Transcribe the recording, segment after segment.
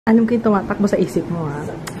Alam ko yung tumatakbo sa isip mo, ha?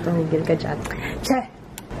 Tumigil ka dyan. Che!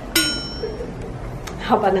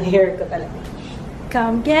 Haba ng hair ko talaga.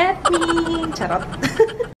 Come get me! Charot.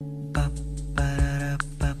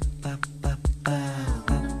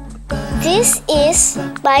 This is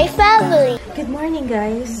my family. Good morning,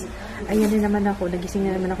 guys! Ayan na naman ako. Nagising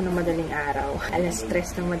na naman ako ng madaling araw. Alas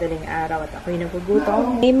 3 ng madaling araw at ako'y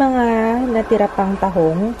nagugutom. May mga natira pang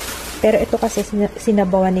tahong. Pero ito kasi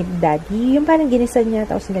sinabawan ni Daddy. Yung parang ginisan niya,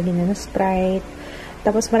 tapos nilagyan niya ng Sprite.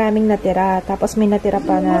 Tapos maraming natira. Tapos may natira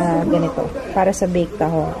pa na ganito. Para sa baked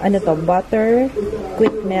tahong. Ano to? Butter,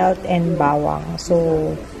 quick melt, and bawang. So,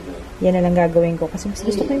 yan na lang gagawin ko. Kasi mas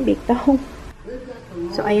gusto ko yung baked tahong.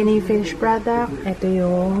 So, ayan na yung finished product. Ito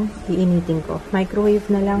yung iinitin ko. Microwave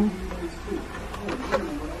na lang.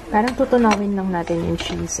 Parang tutunawin lang natin yung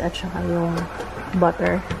cheese at saka yung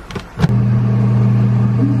butter.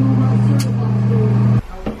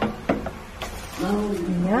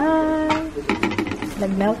 Ayan.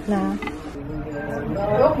 Nag-melt na.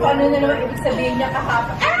 Ano na naman ibig sabihin niya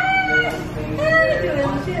kahapon?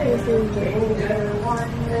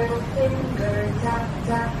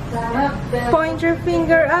 Point your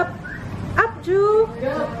finger up. Up, Ju!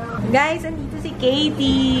 Guys, andito si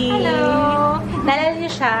Katie. Hello! Naalala niyo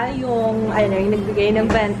siya yung, yung nagbigay ng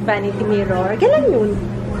vanity mirror. Kailan yun?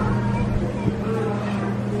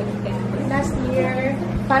 Last year.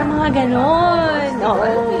 Parang mga ganon.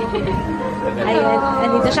 Oo. Ayun.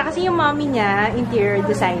 Andito siya. Kasi yung mommy niya, interior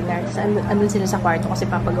designer. Andun sila sa kwarto kasi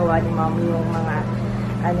papagawa ni mommy yung mga,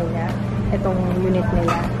 itong unit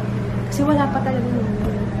nila. Kasi wala pa talaga yun.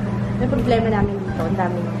 May problema namin dito. Ang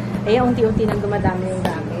dami. Unti-unti nang dumadami yung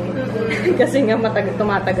gamit. Kasi nga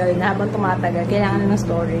tumatagal na. Habang tumatagal, kailangan na ng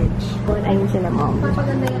storage. Ayun sila, mom.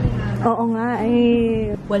 Oo nga,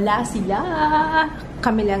 wala sila.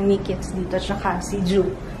 Kami lang ni kids dito. Tsaka si Ju.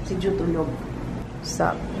 Si Ju tulog.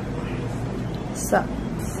 Sup.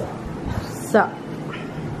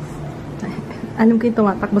 Alam ko yung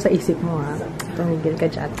tumatakbo sa isip mo, ha? Tumigil ka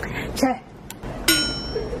dyan. Che!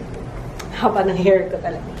 Haba ng hair ko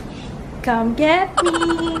talaga. Come get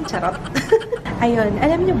me! Charot. Ayun,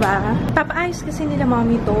 alam nyo ba? Papaayos kasi nila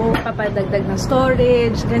mommy to. Papadagdag ng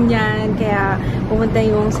storage, ganyan. Kaya pumunta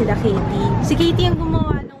yung sila Katie. Si Katie ang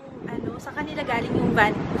gumawa nung, sa kanila galing yung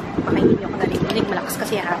van. Pakainin nyo ako narinig. Malakas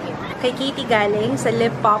kasi hangin. Kay Katie galing sa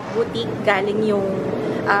Lip Pop Boutique. Galing yung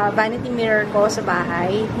vanity mirror ko sa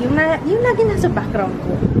bahay. Yung lagi nasa background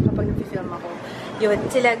ko kapag nag-film ako. Yun,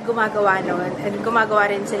 sila gumagawa nun. And gumagawa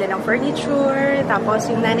rin sila ng furniture. Tapos,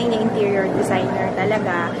 yung nanay niya interior designer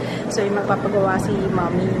talaga. So, yung magpapagawa si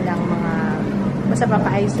mommy ng mga basta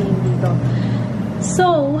papaayos na dito.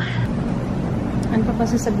 So, ano pa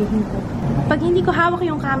sasabihin ko? Pag hindi ko hawak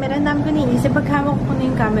yung camera, ang dami ko naisip. Pag hawak ko na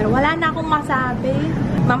yung camera, wala na akong masabi.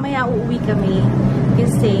 Mamaya uuwi kami.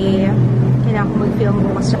 Kasi, kailangan ko mag-film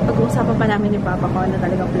bukas. Pag-uusapan pa namin yung papa ko na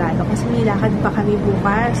talagang plano. Kasi may lakad pa kami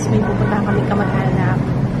bukas. May pupunta kami kamag-anak.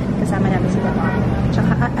 Kasama namin sila mama.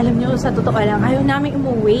 Tsaka, alam nyo, sa totoo lang, ayaw namin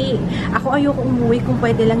umuwi. Ako ayoko umuwi kung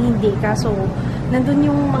pwede lang hindi. Kaso, nandun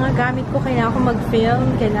yung mga gamit ko. Kailangan ko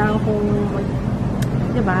mag-film. Kailangan kong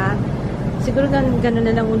diba? Siguro gano'n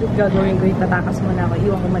na lang ulit gagawin ko. Tatakas muna ako.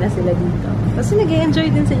 Iwan ko muna sila dito. Kasi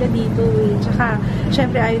nag-enjoy din sila dito. Tsaka,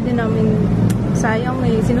 syempre, ayaw din namin sayang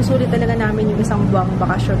sinusulit talaga namin yung isang buwang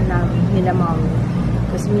bakasyon nila mommy.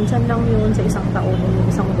 Kasi minsan lang yun sa isang taon, yung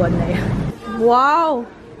isang buwan na yan. Wow!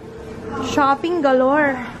 Shopping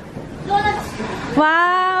galore! Donuts!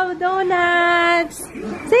 Wow! Donuts!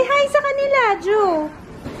 Say hi sa kanila, Ju!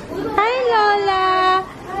 Hi, Lola!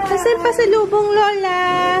 Kasi pasalubong,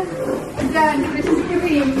 Lola!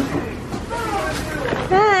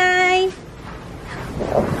 Hi!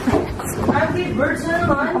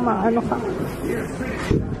 Ano ka?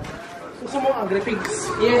 Gusto mo ang graphics?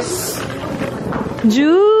 Yes.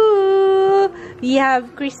 Ju! We have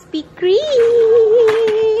Krispy Kreme!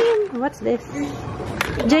 What's this?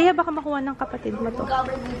 Jaya, baka makuha ng kapatid mo to.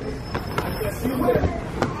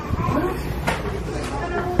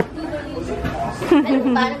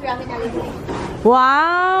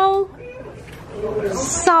 Wow!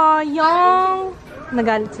 Sayang!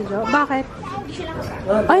 Nagalit si Jo. Bakit?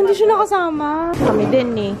 Ay, hindi siya nakasama. Kami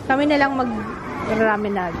din eh. Kami na lang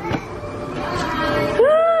mag-ramen lagi.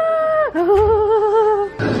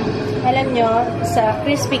 Alam nyo, sa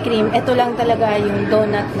Krispy Kreme, ito lang talaga yung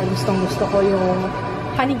donut na gustong-gusto ko. Yung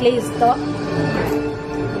honey glazed to.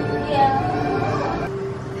 Yeah.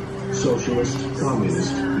 Socialist,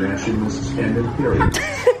 communist, nationalists, and imperialists.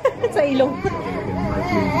 Sa ilong. In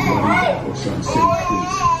nightly bloody or sunset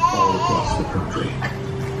streets all across the country.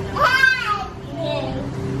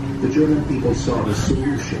 the German people sought a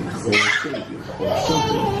solution or a savior or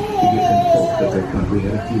something to give them hope that their country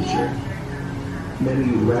had a future.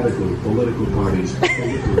 Many radical political parties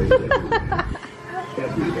proliferated everywhere.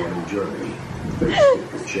 Everyone in Germany thirsted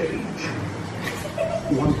for change.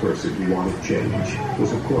 One person who wanted change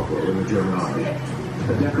was a corporal in the German army,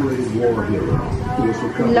 a decorated war hero who was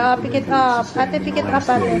recovering from pick it up. Ate, pick it up,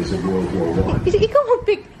 ate. days of World War I. Ikaw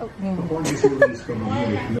mag-pick up. Upon his release from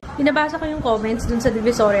Munich, Binabasa ko yung comments dun sa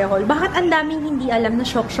Divisoria Hall. Bakit ang daming hindi alam na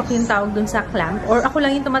shock-shock yung tawag dun sa clamp? Or ako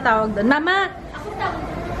lang yung tumatawag dun. Mama!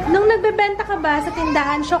 Nung nagbebenta ka ba sa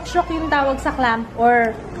tindahan, shock-shock yung tawag sa clamp?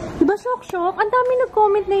 Or, diba shock-shock? Ang dami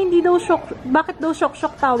nag-comment na hindi daw shock. Bakit daw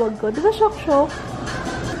shock-shock tawag ko? Diba shock-shock?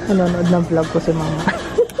 Nanonood ng vlog ko si Mama.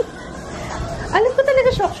 Alam ko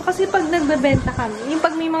talaga shock-shock kasi pag nagbebenta kami, yung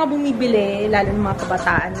pag may mga bumibili, lalo ng mga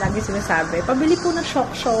kabataan, lagi sinasabi, pabili po ng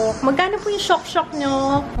shock-shock. Magkano po yung shock-shock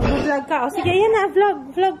nyo? Mag-vlog ka. O sige, yan na.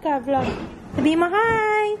 Vlog ka. Sabi mo,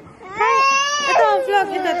 hi! Hi! Ito, vlog.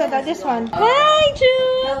 Ito. This one. Hi,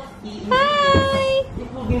 Jude! Hi!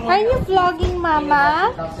 Are you vlogging,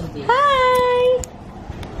 Mama? Hi!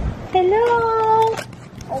 Hello!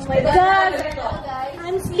 Oh my God!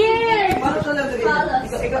 I'm scared!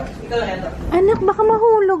 Anak, baka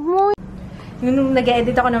mahulog mo. Nung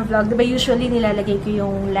nag-edit ako ng vlog, diba usually nilalagay ko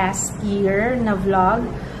yung last year na vlog.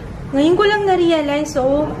 Ngayon ko lang na-realize,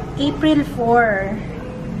 April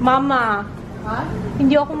 4. Mama,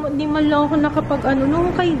 hindi man lang ako nakapag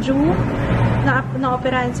nung kay Ju,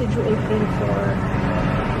 na-operahan si Ju April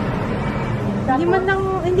 4.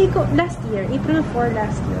 Hindi ko, last year, April 4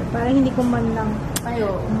 last year. Parang hindi ko man lang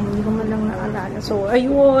naalala. So,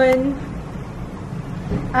 ayun.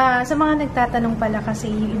 Sa mga nagtatanong pala kasi,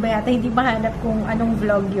 yung iba yata hindi mahanap kung anong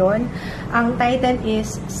vlog yon. Ang title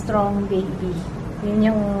is Strong Baby. Yun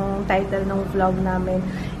yung title ng vlog namin.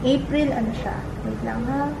 April, siya? Wait lang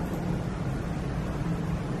ha.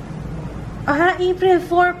 April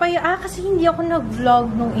 4 pa yun. Kasi hindi ako nag-vlog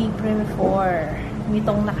nung April 4.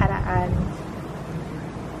 Nitong nakaraan.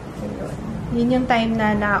 Yun yung time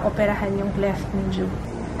na na-operahan yung cleft ni Ju.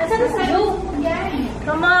 Asan sa Ju?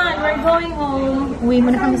 Come on, we're going home. Uwi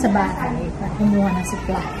mo na kami sa bahay at kumuha ng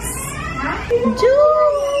supplies. Ju!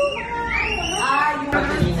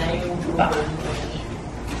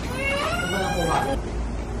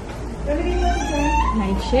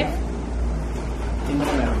 Night shift?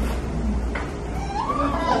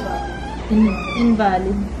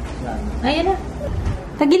 Invalid. Ayan na.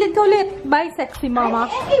 Tagilid ka ulit. Bye, sexy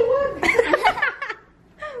mama.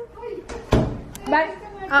 Bye.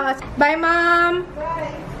 Bye, mom.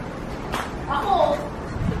 Bye. Ako.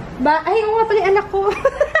 Bye. Ay, nga pala anak ko.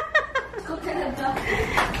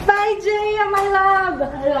 Bye, Jay, my love.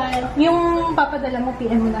 Yung papadala mo,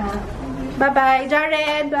 PM mo na. Bye-bye,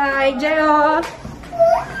 Jared. Bye, Jayo.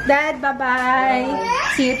 Dad, bye-bye.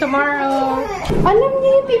 See you tomorrow. Alam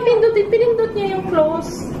niya yung pinindot niya yung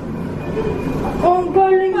close. Oh, ang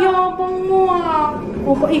galing yabang mo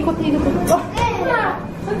paikot.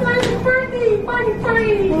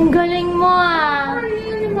 Party! Ang galing mo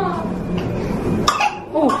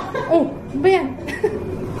ba yan?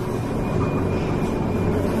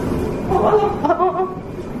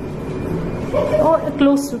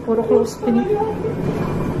 Close. Puro close.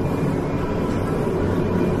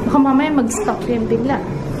 Baka mamaya mag-stop yan bigla.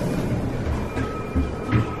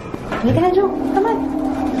 Halika na, Jo. Come on.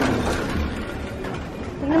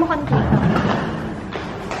 Tingnan mo kanto.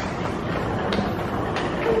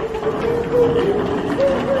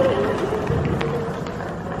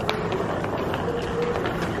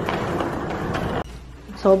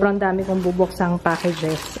 Sobrang dami kong bubuksang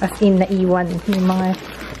packages. As in, naiwan. Yung mga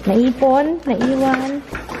naipon, naiwan.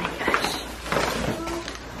 Oh my gosh.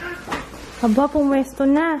 Aba, pumwesto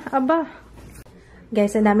na. Aba.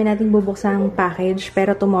 Guys, ang dami nating bubuksang package.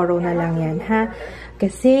 Pero tomorrow na lang yan, ha?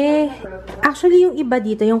 Kasi, actually, yung iba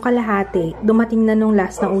dito, yung kalahati, dumating na nung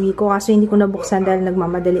last na uwi ko. Kaso hindi ko nabuksan dahil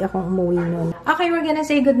nagmamadali akong umuwi nun. Okay, we're gonna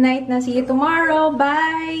say goodnight na. See you tomorrow.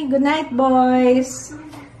 Bye! Good night, boys!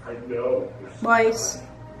 Boys.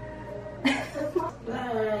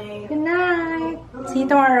 Bye. Good night. See you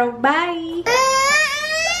tomorrow. Bye.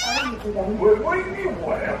 What do you mean,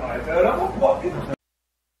 what am I?